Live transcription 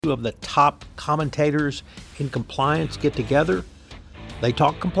of the top commentators in compliance get together. They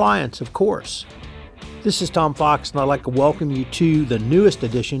talk compliance, of course. This is Tom Fox, and I'd like to welcome you to the newest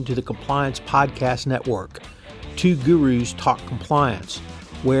addition to the Compliance Podcast Network, Two Gurus Talk Compliance,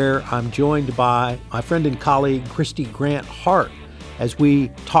 where I'm joined by my friend and colleague, Christy Grant Hart, as we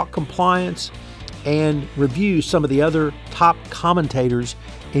talk compliance and review some of the other top commentators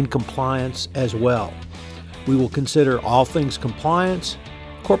in compliance as well. We will consider all things compliance,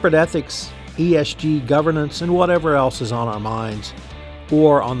 corporate ethics, ESG governance, and whatever else is on our minds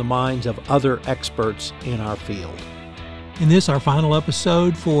or on the minds of other experts in our field. In this, our final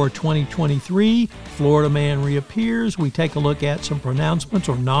episode for 2023, Florida Man reappears. We take a look at some pronouncements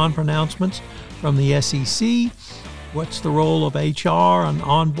or non-pronouncements from the SEC. What's the role of HR on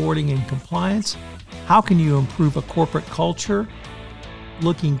onboarding and compliance? How can you improve a corporate culture?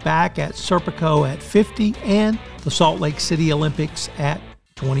 Looking back at Serpico at 50 and the Salt Lake City Olympics at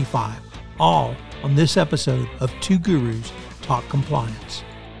 25. All on this episode of Two Gurus Talk Compliance.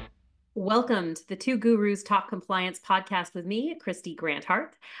 Welcome to the Two Gurus Talk Compliance podcast with me, Christy Grant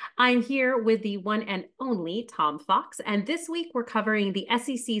Hart. I'm here with the one and only Tom Fox, and this week we're covering the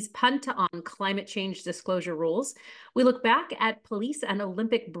SEC's punt on climate change disclosure rules. We look back at police and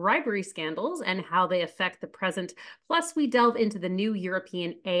Olympic bribery scandals and how they affect the present, plus we delve into the new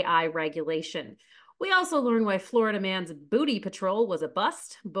European AI regulation. We also learn why Florida Man's booty patrol was a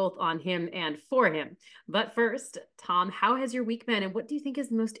bust, both on him and for him. But first, Tom, how has your week been, and what do you think is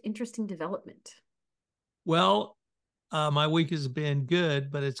the most interesting development? Well, my week has been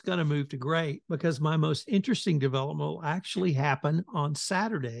good, but it's going to move to great because my most interesting development will actually happen on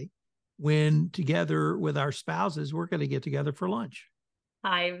Saturday when, together with our spouses, we're going to get together for lunch.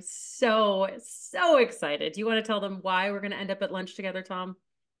 I'm so excited. Do you want to tell them why we're going to end up at lunch together, Tom?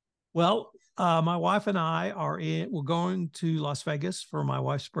 Well, my wife and I we're going to Las Vegas for my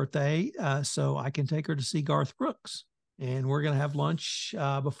wife's birthday, so I can take her to see Garth Brooks. And we're going to have lunch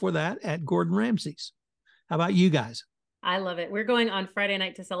before that at Gordon Ramsay's. How about you guys? I love it. We're going on Friday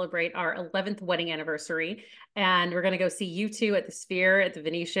night to celebrate our 11th wedding anniversary, and we're going to go see U2 at the Sphere at the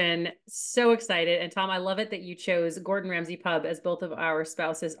Venetian. So excited. And Tom, I love it that you chose Gordon Ramsay Pub as both of our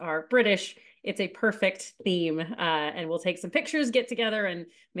spouses are British. It's a perfect theme, and we'll take some pictures, get together, and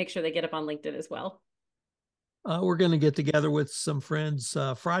make sure they get up on LinkedIn as well. We're going to get together with some friends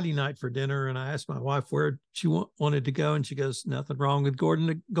Friday night for dinner, and I asked my wife where she wanted to go, and she goes, nothing wrong with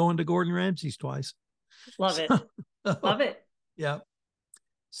going to Gordon Ramsay's twice. Love it. Love it. Yeah.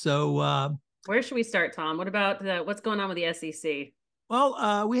 So where should we start, Tom? What about what's going on with the SEC?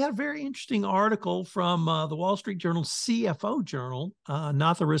 Well, we had a very interesting article from the Wall Street Journal CFO Journal,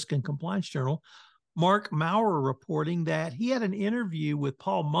 not the Risk and Compliance Journal. Mark Maurer reporting that he had an interview with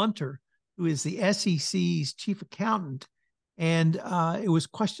Paul Munter, who is the SEC's chief accountant, and it was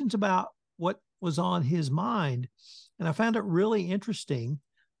questions about what was on his mind. And I found it really interesting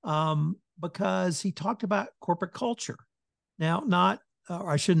because he talked about corporate culture. Now,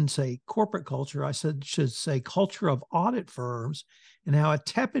 I shouldn't say corporate culture, should say culture of audit firms, and how a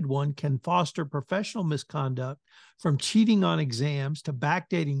tepid one can foster professional misconduct from cheating on exams to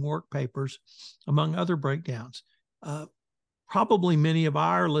backdating work papers, among other breakdowns. Probably many of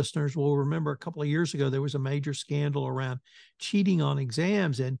our listeners will remember a couple of years ago, there was a major scandal around cheating on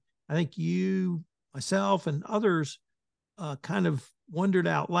exams. And I think you, myself, and others kind of wondered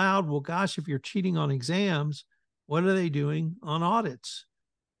out loud, well, gosh, if you're cheating on exams, what are they doing on audits?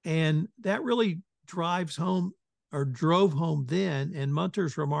 And that really drove home then, and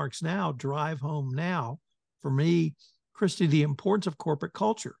Munter's remarks now drive home now for me, Christy, the importance of corporate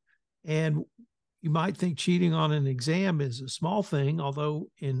culture. And you might think cheating on an exam is a small thing, although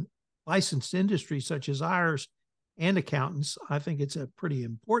in licensed industries such as ours and accountants, I think it's a pretty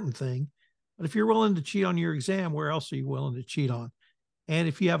important thing. But if you're willing to cheat on your exam, where else are you willing to cheat on? And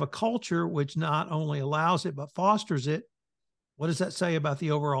if you have a culture which not only allows it, but fosters it, what does that say about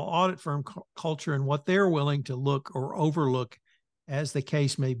the overall audit firm culture and what they're willing to look or overlook as the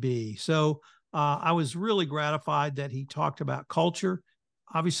case may be? So I was really gratified that he talked about culture,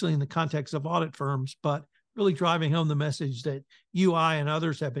 obviously in the context of audit firms, but really driving home the message that you, I, and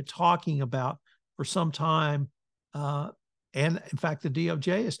others have been talking about for some time. And in fact, the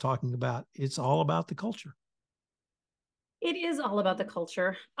DOJ is talking about, it's all about the culture. It is all about the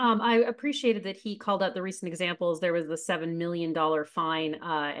culture. I appreciated that he called out the recent examples. There was the $7 million fine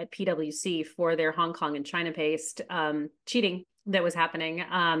at PwC for their Hong Kong and China-based cheating that was happening.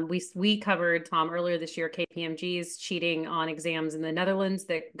 We covered, Tom, earlier this year, KPMG's cheating on exams in the Netherlands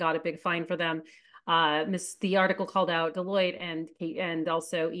that got a big fine for them. The article called out Deloitte and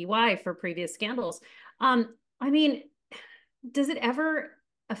also EY for previous scandals. I mean, does it ever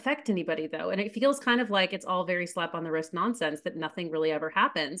affect anybody, though. And it feels kind of like it's all very slap on the wrist nonsense that nothing really ever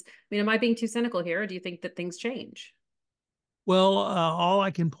happens. I mean, am I being too cynical here, or do you think that things change? Well, all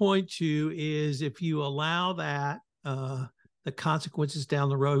I can point to is if you allow that, the consequences down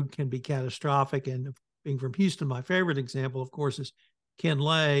the road can be catastrophic. And being from Houston, my favorite example, of course, is Ken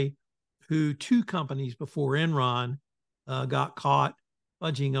Lay, who 2 companies before Enron got caught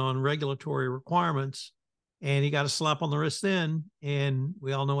fudging on regulatory requirements, and he got a slap on the wrist then, and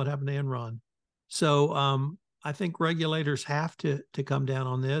we all know what happened to Enron. So I think regulators have to come down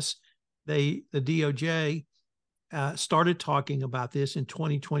on this. The DOJ started talking about this in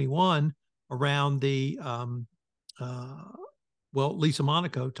 2021 around the, Lisa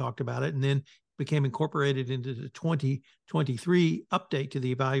Monaco talked about it, and then became incorporated into the 2023 update to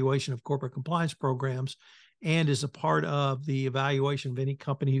the evaluation of corporate compliance programs, and is a part of the evaluation of any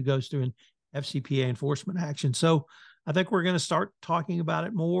company who goes through an FCPA enforcement action. So I think we're going to start talking about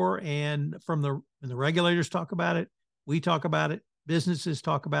it more, and when the regulators talk about it, we talk about it, businesses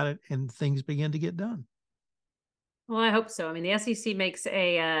talk about it, and things begin to get done. Well, I hope so. I mean, the SEC makes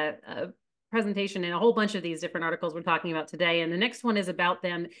a presentation in a whole bunch of these different articles we're talking about today. And the next one is about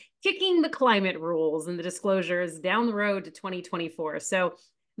them kicking the climate rules and the disclosures down the road to 2024. So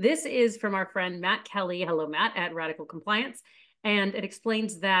this is from our friend Matt Kelly. Hello, Matt, at Radical Compliance. And it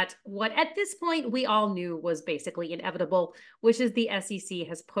explains that what at this point we all knew was basically inevitable, which is the SEC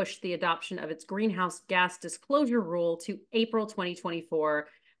has pushed the adoption of its greenhouse gas disclosure rule to April 2024.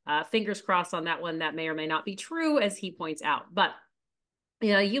 Fingers crossed on that one. That may or may not be true, as he points out. But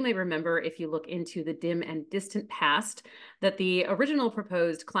you may remember, if you look into the dim and distant past, that the original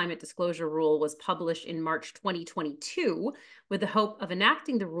proposed climate disclosure rule was published in March 2022 with the hope of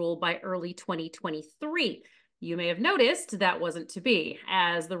enacting the rule by early 2023. You may have noticed that wasn't to be,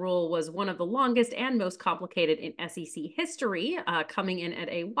 as the rule was one of the longest and most complicated in SEC history, coming in at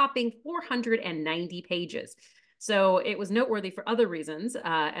a whopping 490 pages. So it was noteworthy for other reasons,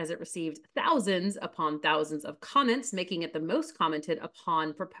 as it received thousands upon thousands of comments, making it the most commented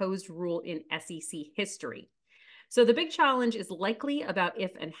upon proposed rule in SEC history. So the big challenge is likely about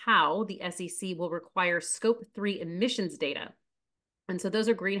if and how the SEC will require Scope 3 emissions data. And so those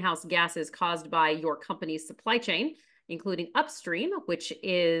are greenhouse gases caused by your company's supply chain, including upstream, which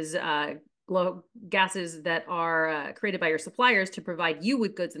is gases that are created by your suppliers to provide you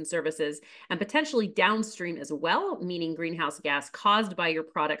with goods and services, and potentially downstream as well, meaning greenhouse gas caused by your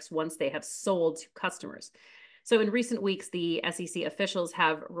products once they have sold to customers. So in recent weeks, the SEC officials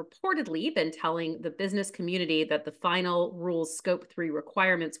have reportedly been telling the business community that the final rule's Scope 3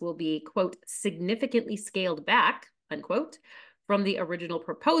 requirements will be, quote, significantly scaled back, unquote, from the original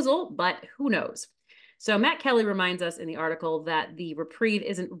proposal, but who knows? So Matt Kelly reminds us in the article that the reprieve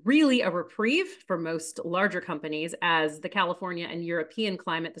isn't really a reprieve for most larger companies, as the California and European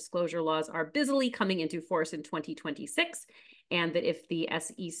climate disclosure laws are busily coming into force in 2026, and that if the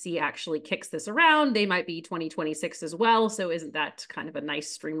SEC actually kicks this around, they might be 2026 as well. So isn't that kind of a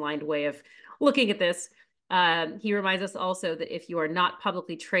nice streamlined way of looking at this? He reminds us also that if you are not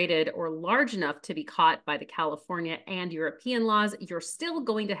publicly traded or large enough to be caught by the California and European laws, you're still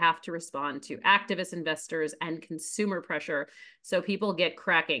going to have to respond to activist investors and consumer pressure. So people get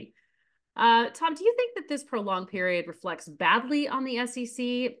cracking. Tom, do you think that this prolonged period reflects badly on the SEC?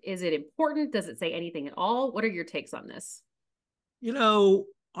 Is it important? Does it say anything at all? What are your takes on this?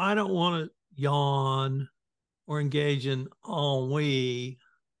 I don't want to yawn or engage in ennui,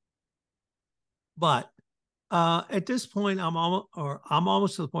 but at this point, I'm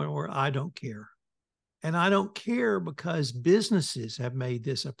almost to the point where I don't care. And I don't care because businesses have made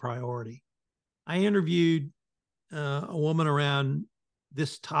this a priority. I interviewed a woman around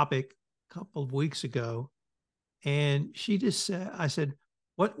this topic a couple of weeks ago, and she just said, I said,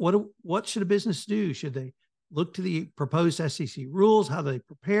 what should a business do? Should they look to the proposed SEC rules, how they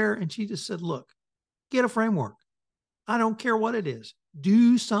prepare? And she just said, look, get a framework. I don't care what it is.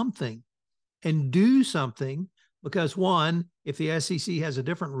 Do something. And do something, because one, if the SEC has a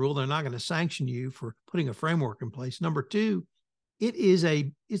different rule, they're not going to sanction you for putting a framework in place. Number two, this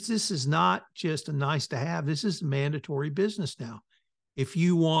is not just a nice to have. This is mandatory business now. If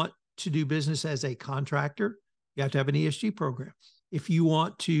you want to do business as a contractor, you have to have an ESG program. If you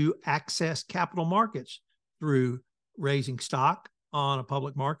want to access capital markets through raising stock on a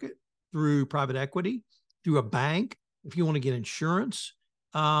public market, through private equity, through a bank, if you want to get insurance,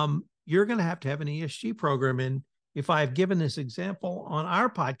 you're going to have an ESG program. And if I've given this example on our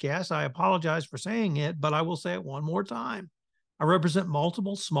podcast, I apologize for saying it, but I will say it one more time. I represent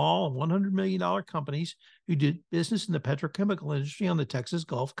multiple small $100 million companies who did business in the petrochemical industry on the Texas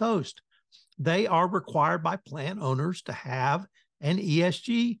Gulf Coast. They are required by plant owners to have an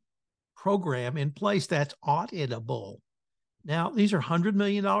ESG program in place that's auditable. Now, these are $100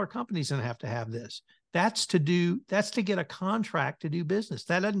 million companies that have to have this. That's to get a contract to do business.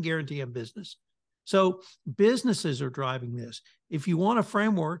 That doesn't guarantee a business. So businesses are driving this. If you want a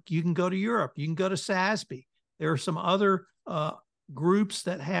framework, you can go to Europe. You can go to SASB. There are some other groups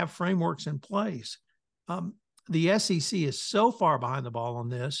that have frameworks in place. The SEC is so far behind the ball on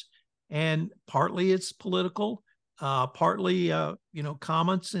this, and partly it's political, partly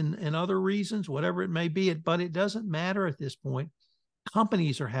comments and other reasons, whatever it may be. But it doesn't matter at this point.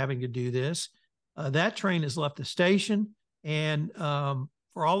 Companies are having to do this. That train has left the station, and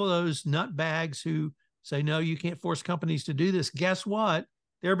for all of those nutbags who say, no, you can't force companies to do this, guess what?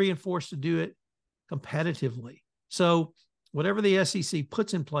 They're being forced to do it competitively. So whatever the SEC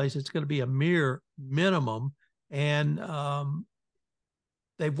puts in place, it's going to be a mere minimum. And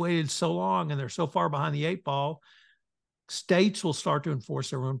they've waited so long and they're so far behind the eight ball. States will start to enforce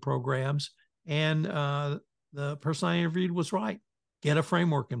their own programs. And the person I interviewed was right. Get a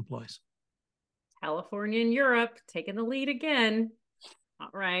framework in place. California and Europe taking the lead again. All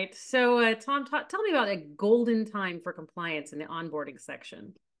right. So, Tom, tell me about a golden time for compliance in the onboarding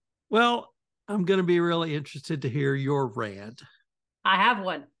section. Well, I'm going to be really interested to hear your rant. I have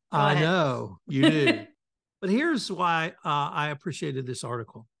one. Go I ahead. know you do. But here's why I appreciated this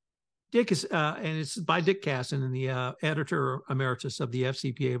article. Dick is, and it's by Dick Casson, and the editor emeritus of the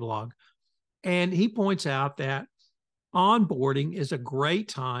FCPA blog. And he points out that onboarding is a great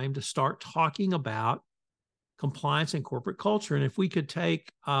time to start talking about compliance and corporate culture. And if we could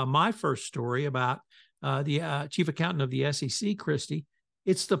take my first story about the chief accountant of the SEC, Christy,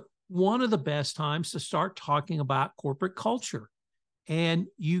 it's one of the best times to start talking about corporate culture. And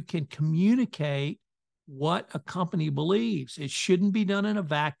you can communicate what a company believes. It shouldn't be done in a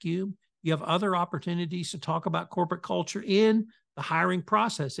vacuum. You have other opportunities to talk about corporate culture in the hiring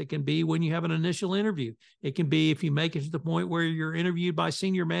process. It can be when you have an initial interview. It can be if you make it to the point where you're interviewed by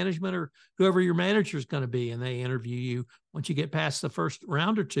senior management or whoever your manager is going to be, and they interview you once you get past the first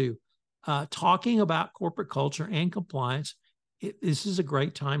round or two. Talking about corporate culture and compliance, this is a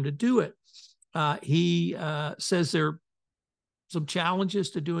great time to do it. He says there are some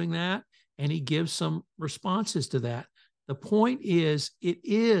challenges to doing that, and he gives some responses to that. The point is, it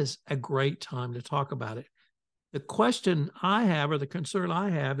is a great time to talk about it. The question I have, or the concern I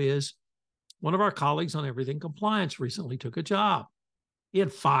have, is one of our colleagues on Everything Compliance recently took a job. He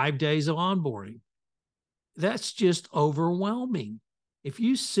had 5 days of onboarding. That's just overwhelming. If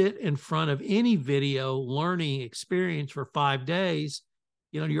you sit in front of any video learning experience for 5 days,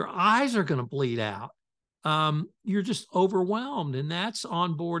 your eyes are going to bleed out. You're just overwhelmed. And that's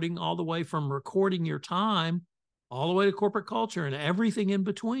onboarding all the way from recording your time all the way to corporate culture and everything in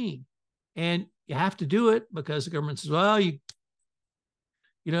between. And you have to do it because the government says, well,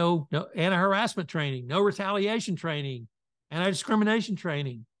 no anti-harassment training, no retaliation training, anti-discrimination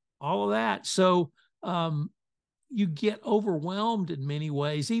training, all of that. So you get overwhelmed in many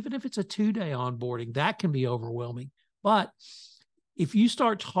ways. Even if it's a 2-day onboarding, that can be overwhelming. But if you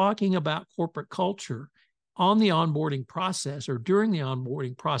start talking about corporate culture on the onboarding process or during the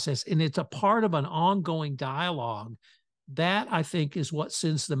onboarding process, and it's a part of an ongoing dialogue, that I think is what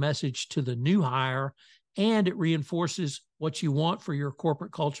sends the message to the new hire, and it reinforces what you want for your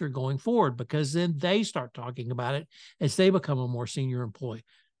corporate culture going forward, because then they start talking about it as they become a more senior employee.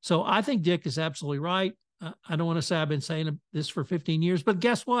 So I think Dick is absolutely right. I don't want to say I've been saying this for 15 years, but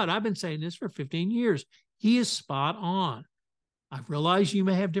guess what? I've been saying this for 15 years. He is spot on. I realize you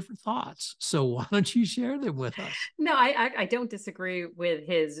may have different thoughts, so why don't you share them with us? No, I don't disagree with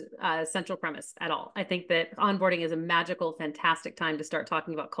his central premise at all. I think that onboarding is a magical, fantastic time to start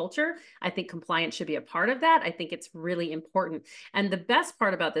talking about culture. I think compliance should be a part of that. I think it's really important. And the best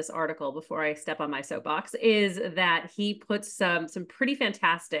part about this article, before I step on my soapbox, is that he puts some pretty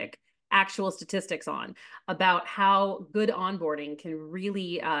fantastic actual statistics on about how good onboarding can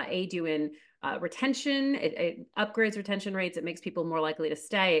really aid you in retention. It upgrades retention rates. It makes people more likely to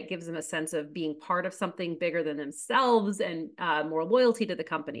stay. It gives them a sense of being part of something bigger than themselves and more loyalty to the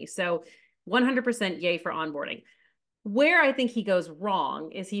company. So 100% yay for onboarding. Where I think he goes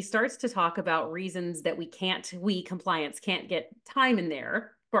wrong is he starts to talk about reasons that we compliance can't get time in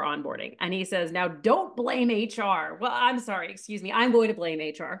there for onboarding. And he says, now don't blame HR. Well, I'm sorry, excuse me. I'm going to blame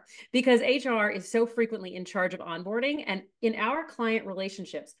HR because HR is so frequently in charge of onboarding. And in our client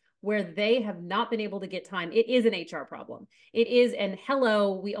relationships, where they have not been able to get time, it is an HR problem. It is, and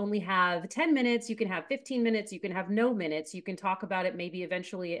hello, we only have 10 minutes. You can have 15 minutes. You can have no minutes. You can talk about it maybe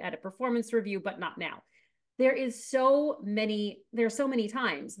eventually at a performance review, but not now. There are so many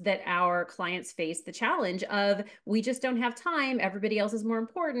times that our clients face the challenge of, we just don't have time. Everybody else is more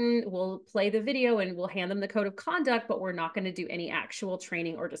important. We'll play the video and we'll hand them the code of conduct, but we're not going to do any actual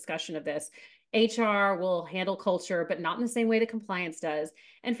training or discussion of this. HR will handle culture, but not in the same way that compliance does.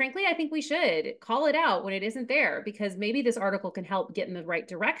 And frankly, I think we should call it out when it isn't there, because maybe this article can help get in the right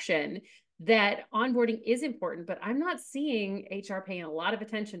direction, that onboarding is important, but I'm not seeing HR paying a lot of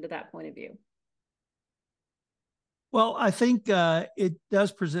attention to that point of view. Well, I think it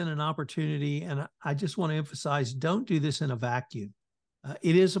does present an opportunity, and I just want to emphasize, don't do this in a vacuum.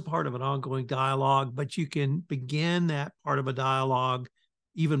 It is a part of an ongoing dialogue, but you can begin that part of a dialogue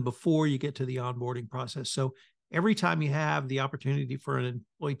even before you get to the onboarding process. So every time you have the opportunity for an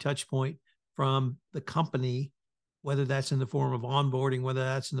employee touch point from the company, whether that's in the form of onboarding, whether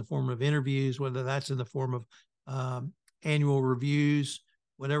that's in the form of interviews, whether that's in the form of annual reviews,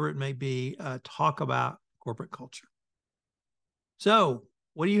 whatever it may be, talk about corporate culture. So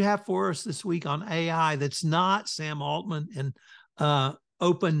what do you have for us this week on AI that's not Sam Altman and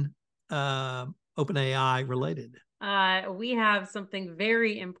OpenAI related? We have something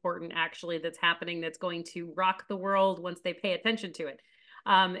very important, actually, that's happening that's going to rock the world once they pay attention to it.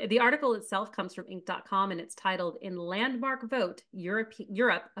 The article itself comes from Inc.com, and it's titled, "In Landmark Vote, Europe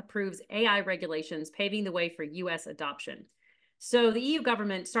Approves AI Regulations, Paving the Way for U.S. Adoption." So the EU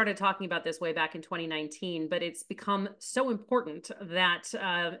government started talking about this way back in 2019, but it's become so important that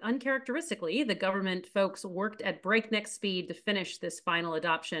uncharacteristically, the government folks worked at breakneck speed to finish this final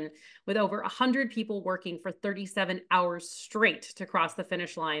adoption, with over 100 people working for 37 hours straight to cross the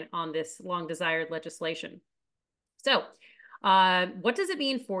finish line on this long-desired legislation. So what does it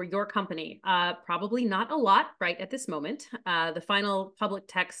mean for your company? Probably not a lot right at this moment. The final public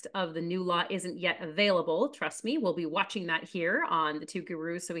text of the new law isn't yet available. Trust me, we'll be watching that here on the Two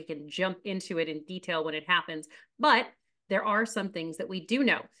Gurus so we can jump into it in detail when it happens. But there are some things that we do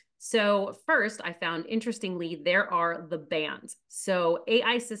know. So first, I found, interestingly, there are the bans. So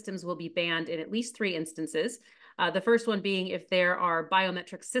AI systems will be banned in at least 3 instances. The first one being if there are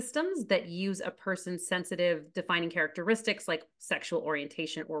biometric systems that use a person's sensitive defining characteristics like sexual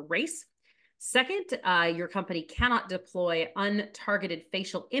orientation or race. Second, your company cannot deploy untargeted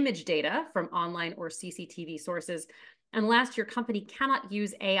facial image data from online or CCTV sources. And last, your company cannot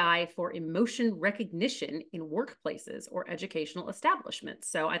use AI for emotion recognition in workplaces or educational establishments.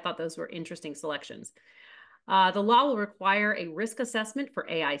 So I thought those were interesting selections. The law will require a risk assessment for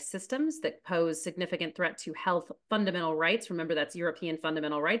AI systems that pose significant threat to health fundamental rights. Remember, that's European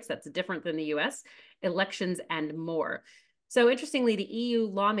fundamental rights. That's different than the US, elections, and more. So interestingly, the EU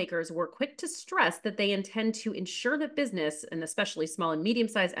lawmakers were quick to stress that they intend to ensure that business, and especially small and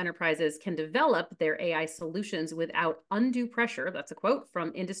medium-sized enterprises, can develop their AI solutions without undue pressure. That's a quote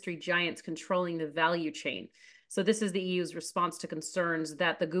from industry giants controlling the value chain. So this is the EU's response to concerns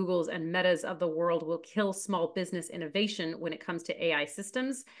that the Googles and Metas of the world will kill small business innovation when it comes to AI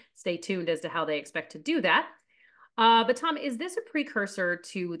systems. Stay tuned as to how they expect to do that. But Tom, is this a precursor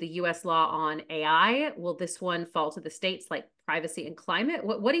to the US law on AI? Will this one fall to the states like privacy and climate?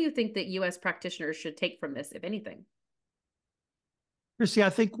 What do you think that US practitioners should take from this, if anything? Christy,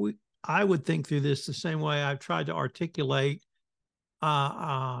 I would think through this the same way I've tried to articulate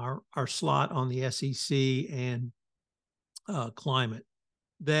our slot on the SEC and climate,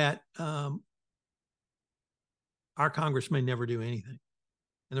 that our Congress may never do anything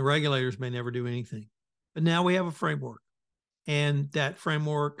and the regulators may never do anything. But now we have a framework, and that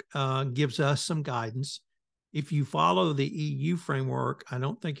framework gives us some guidance. If you follow the EU framework, I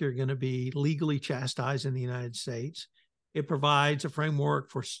don't think you're going to be legally chastised in the United States. It provides a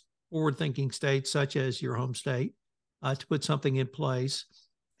framework for forward-thinking states such as your home state to put something in place.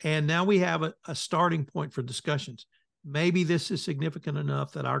 And now we have a starting point for discussions. Maybe this is significant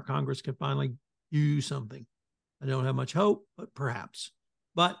enough that our Congress can finally do something. I don't have much hope, but perhaps.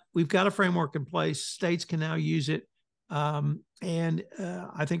 But we've got a framework in place. States can now use it. And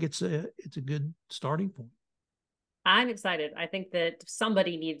I think it's a good starting point. I'm excited. I think that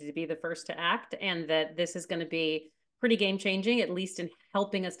somebody needed to be the first to act, and that this is going to be pretty game changing, at least in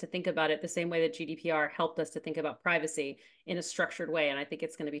helping us to think about it the same way that GDPR helped us to think about privacy in a structured way. And I think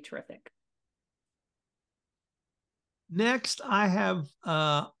it's going to be terrific. Next, I have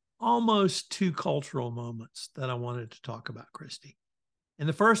almost 2 cultural moments that I wanted to talk about, Christy. And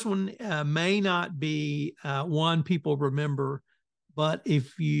the first one may not be one people remember, but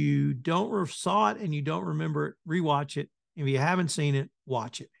if you saw it and you don't remember it, rewatch it. If you haven't seen it,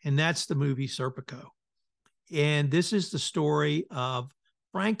 watch it. And that's the movie Serpico. And this is the story of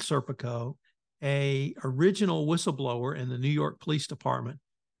Frank Serpico, an original whistleblower in the New York Police Department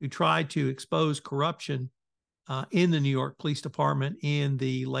who tried to expose corruption in the New York Police Department in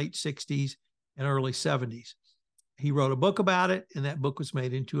the late 60s and early 70s. He wrote a book about it, and that book was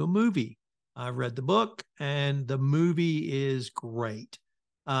made into a movie. I read the book, and the movie is great.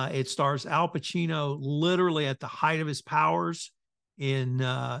 It stars Al Pacino literally at the height of his powers in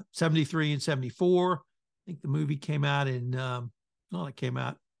 73 and 74. I think the movie came out it came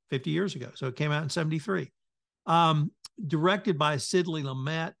out 50 years ago. So it came out in 73. Directed by Sidney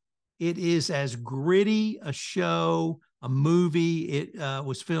Lumet. It is as gritty a show, a movie. It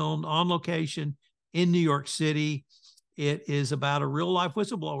was filmed on location in New York City. It is about a real life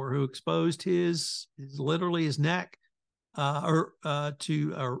whistleblower who exposed his neck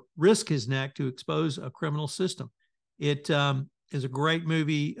to risk his neck to expose a criminal system. It is a great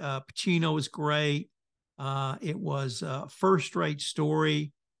movie. Pacino is great. It was a first-rate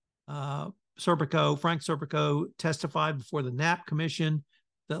story. Frank Serpico testified before the Knapp Commission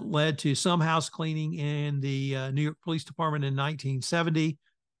that led to some house cleaning in the New York Police Department in 1970.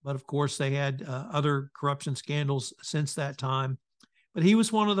 But of course, they had other corruption scandals since that time. But he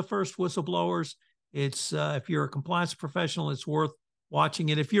was one of the first whistleblowers. It's if you're a compliance professional, it's worth watching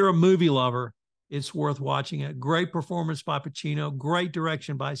it. If you're a movie lover, it's worth watching it. Great performance by Pacino, great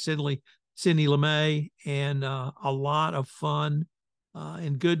direction by Sidney Lumet, and a lot of fun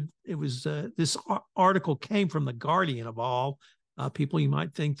and good. It was this article came from The Guardian of all people. You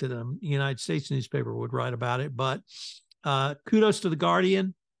might think that a United States newspaper would write about it, but kudos to The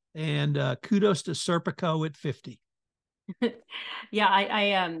Guardian. And kudos to Serpico at 50. Yeah,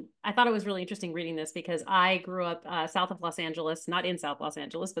 I thought it was really interesting reading this because I grew up south of Los Angeles, not in South Los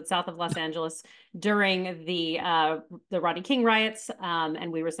Angeles, but south of Los Angeles during the Rodney King riots, and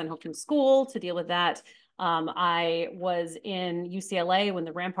we were sent home from school to deal with that. I was in UCLA when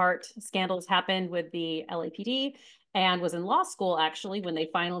the Rampart scandals happened with the LAPD, and was in law school actually when they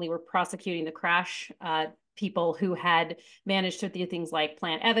finally were prosecuting the crash people who had managed to do things like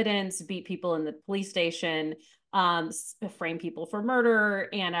plant evidence, beat people in the police station, frame people for murder.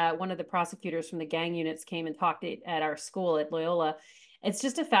 And one of the prosecutors from the gang units came and talked at our school at Loyola. It's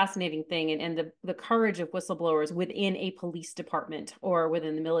just a fascinating thing. And the courage of whistleblowers within a police department or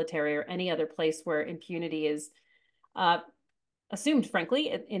within the military or any other place where impunity is assumed,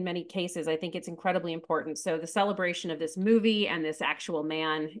 frankly, in many cases. I think it's incredibly important. So the celebration of this movie and this actual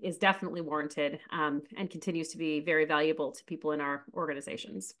man is definitely warranted, and continues to be very valuable to people in our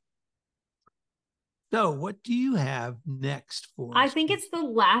organizations. So what do you have next for us? I think it's the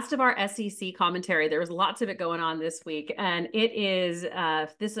last of our SEC commentary. There was lots of it going on this week, and it is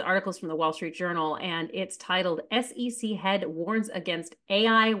this article is from the Wall Street Journal, and it's titled "SEC Head Warns Against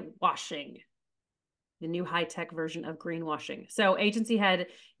AI Washing," the new high-tech version of greenwashing. So agency head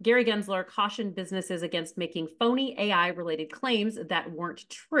Gary Gensler cautioned businesses against making phony AI-related claims that weren't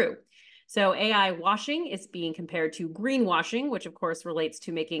true. So AI washing is being compared to greenwashing, which of course relates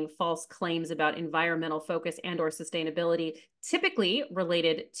to making false claims about environmental focus and or sustainability, typically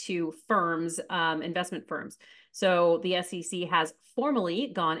related to firms, investment firms. So the SEC has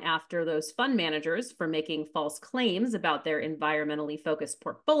formally gone after those fund managers for making false claims about their environmentally focused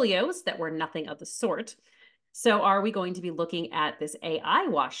portfolios that were nothing of the sort. So are we going to be looking at this AI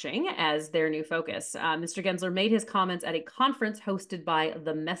washing as their new focus? Mr. Gensler made his comments at a conference hosted by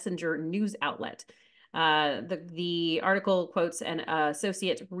the Messenger news outlet. The article quotes an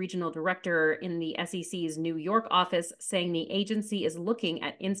associate regional director in the SEC's New York office saying the agency is looking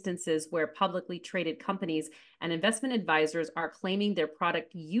at instances where publicly traded companies and investment advisors are claiming their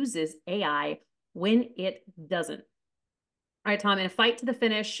product uses AI when it doesn't. All right, Tom, in a fight to the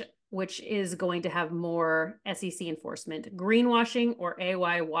finish, which is going to have more SEC enforcement, greenwashing or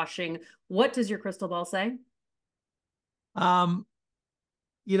AI washing, what does your crystal ball say? I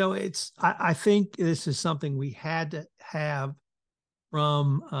think this is something we had to have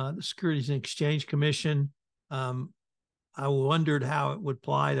from the Securities and Exchange Commission. I wondered how it would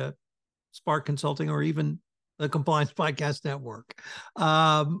apply to Spark Consulting or even the Compliance Podcast Network.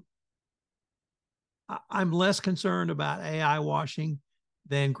 I'm less concerned about AI washing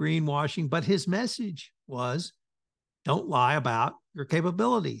than greenwashing, but his message was, don't lie about your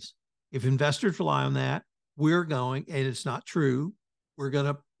capabilities. If investors rely on that, and it's not true, we're going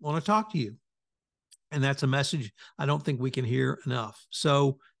to want to talk to you. And that's a message I don't think we can hear enough.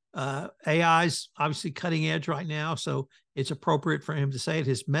 So AI is obviously cutting edge right now, so it's appropriate for him to say it.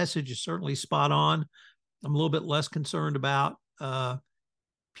 His message is certainly spot on. I'm a little bit less concerned about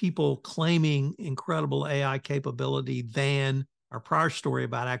people claiming incredible AI capability than our prior story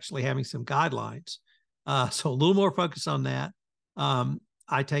about actually having some guidelines. So a little more focus on that.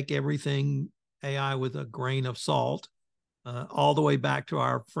 I take everything AI with a grain of salt, all the way back to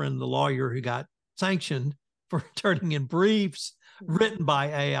our friend, the lawyer who got sanctioned for turning in briefs written by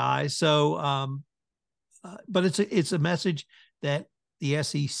AI. So, but it's a message that the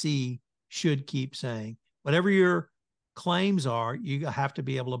SEC should keep saying. Whatever your claims are, you have to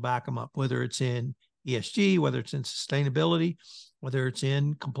be able to back them up, whether it's in ESG, whether it's in sustainability, whether it's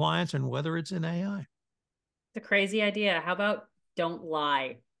in compliance, and whether it's in AI. It's a crazy idea. How about don't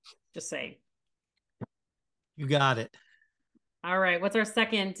lie? Just say. You got it. All right. What's our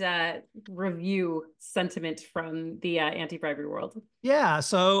second review sentiment from the anti-bribery world? Yeah.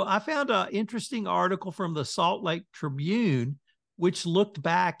 So I found an interesting article from the Salt Lake Tribune, which looked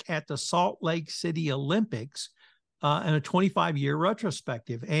back at the Salt Lake City Olympics in a 25-year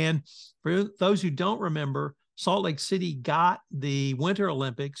retrospective. And for those who don't remember, Salt Lake City got the Winter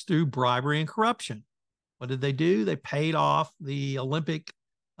Olympics through bribery and corruption. What did they do? They paid off the Olympic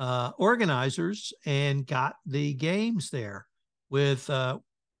organizers and got the games there with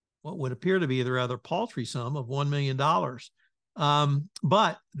what would appear to be the rather paltry sum of $1 million.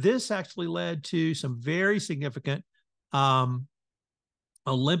 But this actually led to some very significant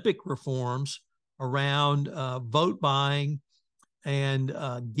Olympic reforms around vote buying and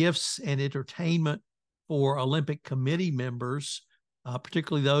gifts and entertainment for Olympic committee members,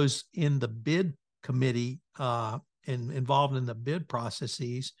 particularly those in the bid committee and involved in the bid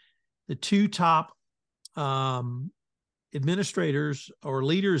processes. The two top administrators or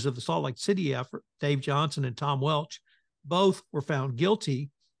leaders of the Salt Lake City effort, Dave Johnson and Tom Welch, both were found guilty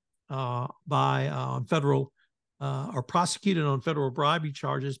by federal or prosecuted on federal bribery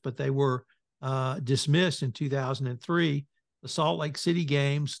charges, but they were dismissed in 2003. The Salt Lake City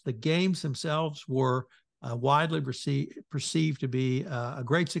Games, the games themselves were widely perceived to be a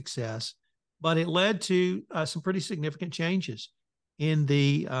great success, but it led to some pretty significant changes in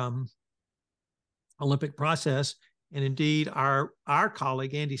the Olympic process. And indeed, our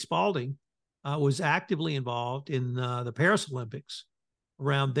colleague, Andy Spalding, was actively involved in the Paris Olympics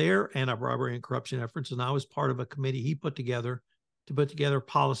around their anti-bribery and corruption efforts. And I was part of a committee he put together to put together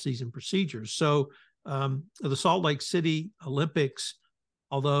policies and procedures. So the Salt Lake City Olympics,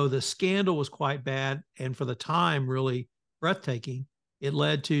 although the scandal was quite bad and for the time really breathtaking, it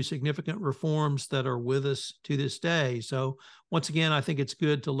led to significant reforms that are with us to this day. So once again, I think it's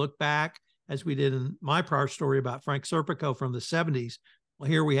good to look back, as we did in my prior story about Frank Serpico from the 70s. Well,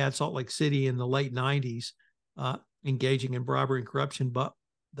 here we had Salt Lake City in the late 90s engaging in bribery and corruption, but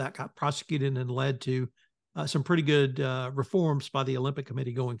that got prosecuted and led to some pretty good reforms by the Olympic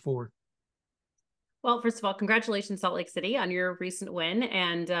Committee going forward. Well, first of all, congratulations, Salt Lake City, on your recent win.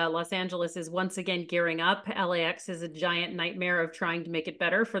 And Los Angeles is once again gearing up. LAX is a giant nightmare of trying to make it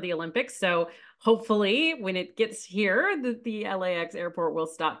better for the Olympics. So hopefully when it gets here, the LAX airport will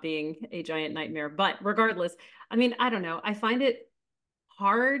stop being a giant nightmare. But regardless, I mean, I don't know. I find it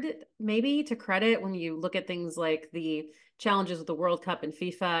hard maybe to credit when you look at things like the challenges with the World Cup and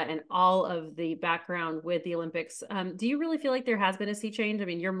FIFA and all of the background with the Olympics. Do you really feel like there has been a sea change? I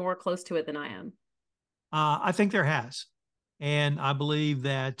mean, you're more close to it than I am. I think there has. And I believe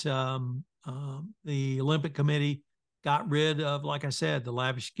that the Olympic Committee got rid of, like I said, the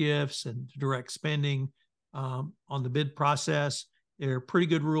lavish gifts and direct spending on the bid process. There are pretty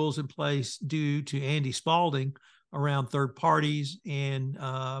good rules in place due to Andy Spalding around third parties and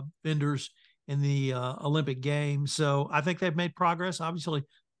vendors in the Olympic Games. So I think they've made progress. Obviously,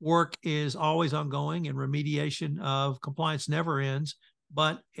 work is always ongoing and remediation of compliance never ends,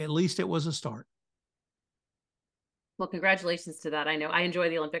 but at least it was a start. Well, congratulations to that. I know I enjoy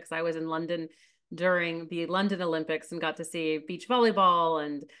the Olympics. I was in London during the London Olympics and got to see beach volleyball,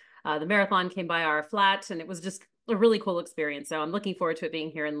 and the marathon came by our flat, and it was just a really cool experience. So I'm looking forward to it being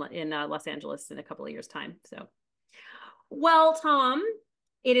here in Los Angeles in a couple of years' time. So, well, Tom,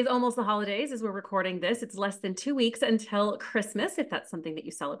 it is almost the holidays as we're recording this. It's less than 2 weeks until Christmas, if that's something that you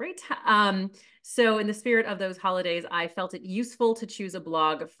celebrate. So in the spirit of those holidays, I felt it useful to choose a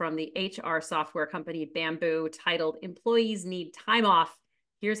blog from the HR software company Bamboo titled "Employees Need Time Off.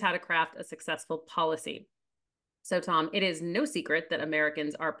 Here's how to craft a successful policy." So Tom, it is no secret that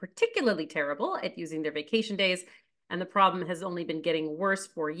Americans are particularly terrible at using their vacation days, and the problem has only been getting worse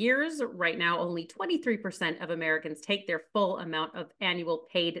for years. Right now, only 23% of Americans take their full amount of annual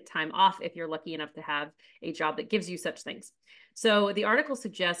paid time off if you're lucky enough to have a job that gives you such things. So the article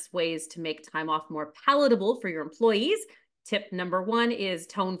suggests ways to make time off more palatable for your employees. Tip number 1 is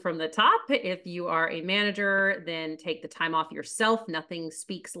tone from the top. If you are a manager, then take the time off yourself. Nothing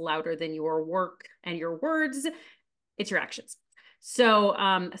speaks louder than your work and your words. It's your actions. So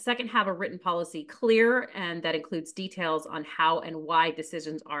second, have a written policy clear, and that includes details on how and why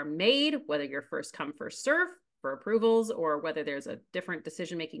decisions are made, whether you're first come, first serve for approvals, or whether there's a different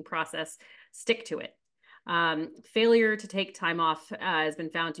decision-making process. Stick to it. Failure to take time off has been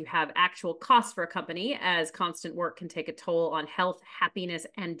found to have actual costs for a company, as constant work can take a toll on health, happiness,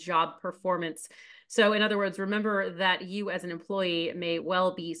 and job performance. So in other words, remember that you as an employee may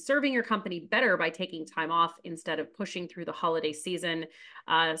well be serving your company better by taking time off instead of pushing through the holiday season.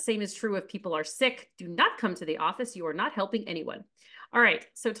 Same is true if people are sick. Do not come to the office. You are not helping anyone. All right.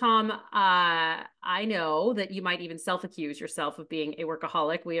 So, Tom, I know that you might even self-accuse yourself of being a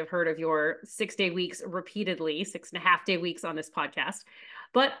workaholic. We have heard of your 6-day weeks repeatedly, 6.5-day weeks on this podcast.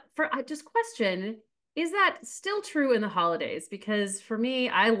 But for just question, is that still true in the holidays? Because for me,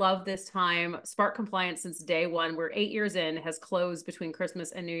 I love this time. Spark Compliance since day one, we're 8 years in, has closed between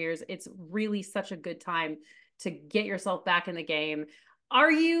Christmas and New Year's. It's really such a good time to get yourself back in the game.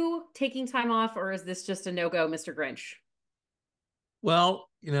 Are you taking time off, or is this just a no-go, Mr. Grinch? Well,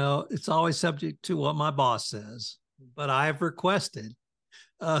 it's always subject to what my boss says, but I've requested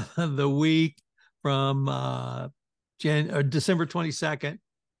the week from December 22nd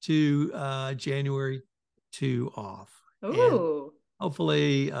to January 2 off. Ooh. And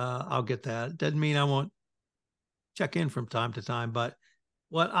hopefully I'll get that. Doesn't mean I won't check in from time to time, but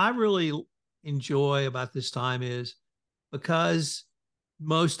what I really enjoy about this time is because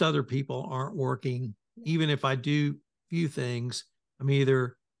most other people aren't working, even if I do few things, I'm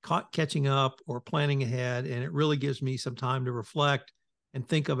either catching up or planning ahead, and it really gives me some time to reflect and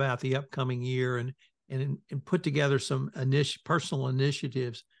think about the upcoming year and put together some personal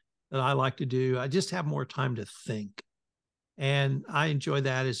initiatives that I like to do. I just have more time to think, and I enjoy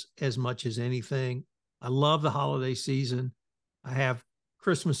that as much as anything. I love the holiday season. I have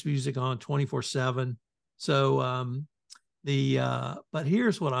Christmas music on 24/7. So but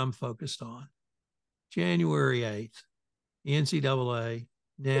here's what I'm focused on: January 8th. NCAA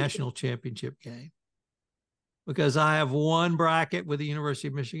national championship game, because I have one bracket with the University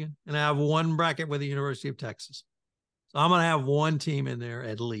of Michigan and I have one bracket with the University of Texas. So I'm going to have one team in there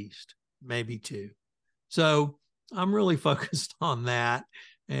at least, maybe two. So I'm really focused on that.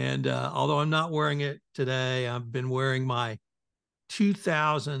 And although I'm not wearing it today, I've been wearing my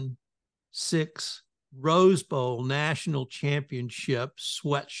 2006 Rose Bowl national championship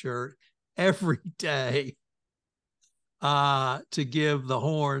sweatshirt every day to give the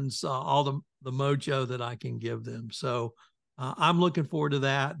Horns all the mojo that I can give them. So I'm looking forward to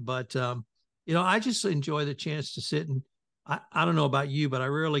that. But, I just enjoy the chance to sit and I don't know about you, but I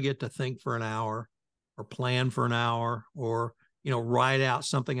rarely get to think for an hour or plan for an hour or, write out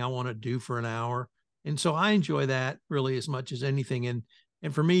something I want to do for an hour. And so I enjoy that really as much as anything. And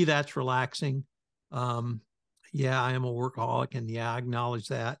for me, that's relaxing. Yeah, I am a workaholic, and yeah, I acknowledge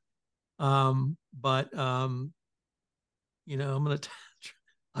that. I'm going to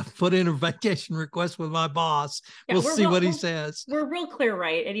I put in a vacation request with my boss. Yeah, we'll see what he says. We're real clear,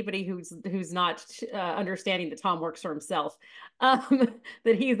 right? Anybody who's not understanding that Tom works for himself, that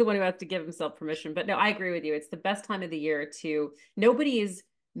he's the one who has to give himself permission. But no, I agree with you. It's the best time of the year nobody is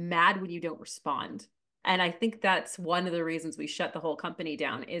mad when you don't respond. And I think that's one of the reasons we shut the whole company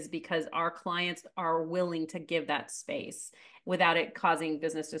down, is because our clients are willing to give that space without it causing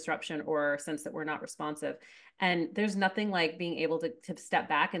business disruption or sense that we're not responsive. And there's nothing like being able to step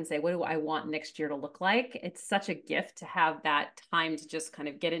back and say, what do I want next year to look like? It's such a gift to have that time to just kind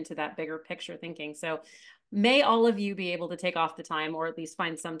of get into that bigger picture thinking. So may all of you be able to take off the time, or at least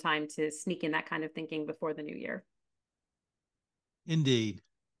find some time to sneak in that kind of thinking before the new year. Indeed.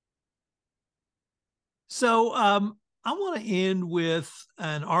 So I want to end with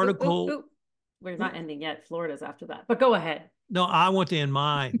an article. We're not ending yet. Florida's after that, but go ahead. No, I want to end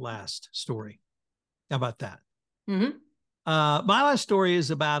my last story. How about that? Mm-hmm. My last story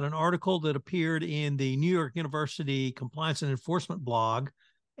is about an article that appeared in the New York University Compliance and Enforcement blog,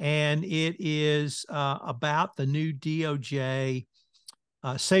 and it is about the new DOJ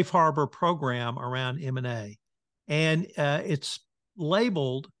safe harbor program around M&A. And it's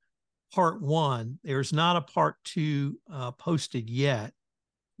labeled Part 1. There's not a Part 2 posted yet,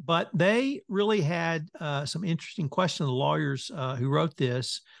 but they really had some interesting questions. The lawyers who wrote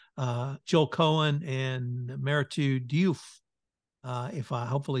this, Joel Cohen and Meritu Diouf, if I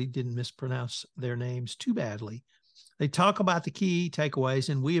hopefully didn't mispronounce their names too badly. They talk about the key takeaways,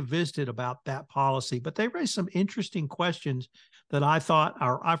 and we have visited about that policy, but they raised some interesting questions that I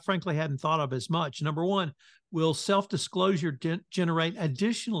frankly hadn't thought of as much. Number one, will self-disclosure generate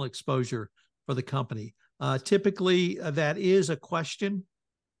additional exposure for the company? Typically, that is a question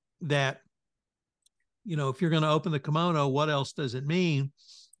that, if you're going to open the kimono, what else does it mean?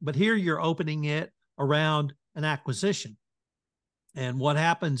 But here you're opening it around an acquisition. And what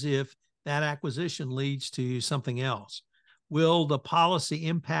happens if that acquisition leads to something else? Will the policy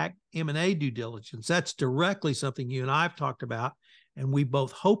impact M&A due diligence? That's directly something you and I have talked about, and we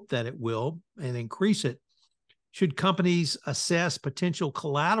both hope that it will and increase it. Should companies assess potential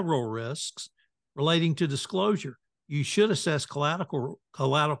collateral risks relating to disclosure? You should assess collateral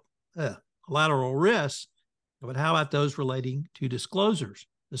risks, but how about those relating to disclosures?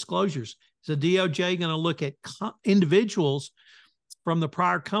 Is the DOJ going to look at individuals from the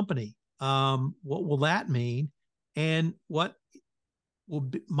prior company? What will that mean? And what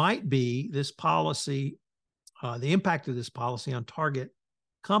might be this policy, the impact of this policy on target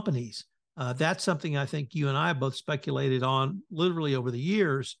companies? That's something I think you and I have both speculated on literally over the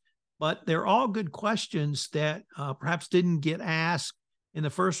years, but they're all good questions that perhaps didn't get asked in the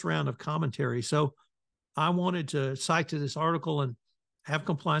first round of commentary. So I wanted to cite to this article and have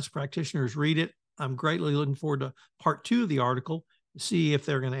compliance practitioners read it. I'm greatly looking forward to part 2 of the article to see if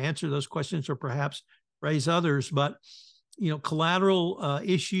they're going to answer those questions or perhaps raise others. But, collateral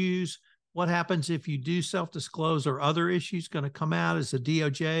issues, what happens if you do self-disclose, or other issues going to come out? Is the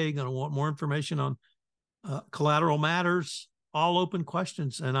DOJ going to want more information on collateral matters? All open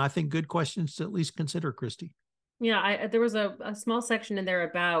questions, and I think good questions to at least consider, Christy. Yeah, there was a small section in there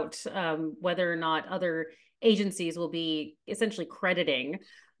about whether or not other agencies will be essentially crediting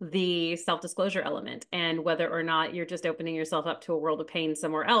the self-disclosure element, and whether or not you're just opening yourself up to a world of pain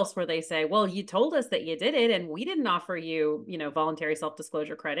somewhere else where they say, well, you told us that you did it and we didn't offer you, voluntary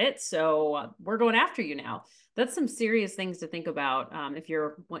self-disclosure credit. So we're going after you now. That's some serious things to think about if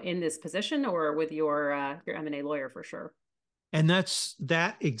you're in this position or with your M&A lawyer, for sure. And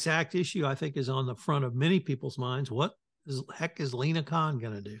that exact issue, I think, is on the front of many people's minds. What the heck is Lina Khan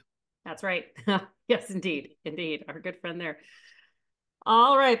going to do? That's right. Yes, indeed. Our good friend there.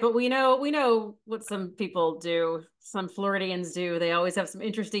 All right. But we know what some people do. Some Floridians do. They always have some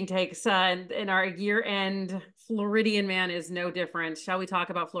interesting takes. And our year-end Floridian man is no different. Shall we talk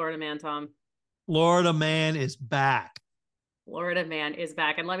about Florida Man, Tom? Florida Man is back. Florida Man is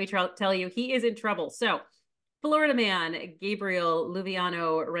back. And let me tell you, he is in trouble. So Florida man Gabriel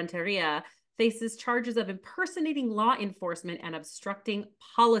Luviano Renteria faces charges of impersonating law enforcement and obstructing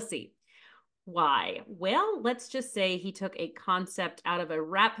policy. Why? Well, let's just say he took a concept out of a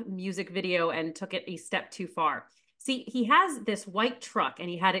rap music video and took it a step too far. See, he has this white truck and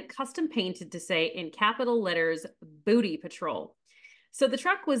he had it custom painted to say in capital letters, Booty Patrol. So the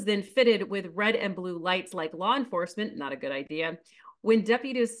truck was then fitted with red and blue lights like law enforcement. Not a good idea. When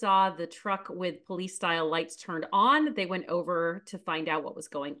deputies saw the truck with police-style lights turned on, they went over to find out what was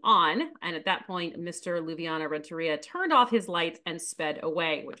going on. And at that point, Mr. Luviano Renteria turned off his lights and sped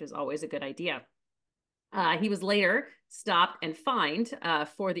away, which is always a good idea. He was later stopped and fined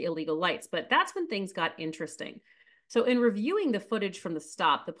for the illegal lights, but that's when things got interesting. So in reviewing the footage from the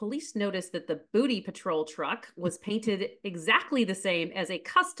stop, the police noticed that the Booty Patrol truck was painted exactly the same as a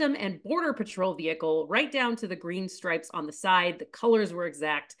custom and border patrol vehicle, right down to the green stripes on the side. The colors were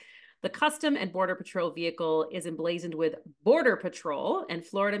exact. The custom and border patrol vehicle is emblazoned with Border Patrol, and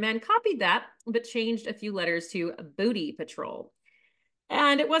Florida Man copied that, but changed a few letters to Booty Patrol.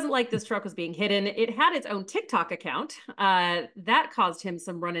 And it wasn't like this truck was being hidden. It had its own TikTok account. That caused him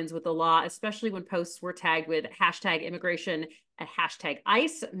some run-ins with the law, especially when posts were tagged with #immigration and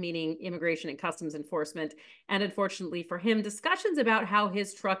 #ICE, meaning Immigration and Customs Enforcement. And unfortunately for him, discussions about how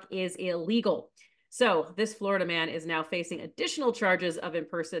his truck is illegal. So this Florida man is now facing additional charges of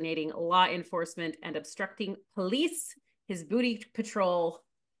impersonating law enforcement and obstructing police. His Booty Patrol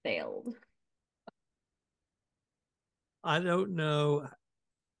failed. I don't know.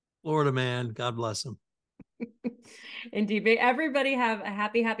 Florida man, God bless him. Indeed. May everybody have a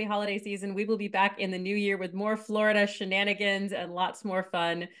happy holiday season. We will be back in the new year with more Florida shenanigans and lots more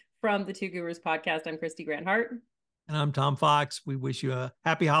fun from the Two Gurus podcast. I'm Christy Grant Hart. And I'm Tom Fox. We wish you a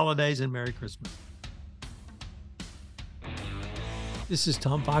happy holidays and Merry Christmas. This is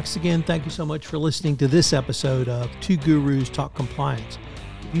Tom Fox again. Thank you so much for listening to this episode of Two Gurus Talk Compliance.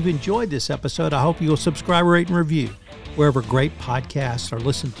 If you've enjoyed this episode, I hope you'll subscribe, rate, and review wherever great podcasts are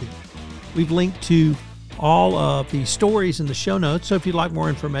listened to. We've linked to all of the stories in the show notes, so if you'd like more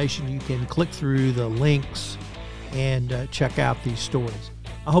information, you can click through the links and check out these stories.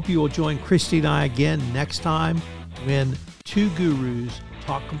 I hope you will join Christy and I again next time when Two Gurus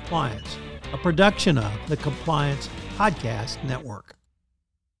Talk Compliance, a production of the Compliance Podcast Network.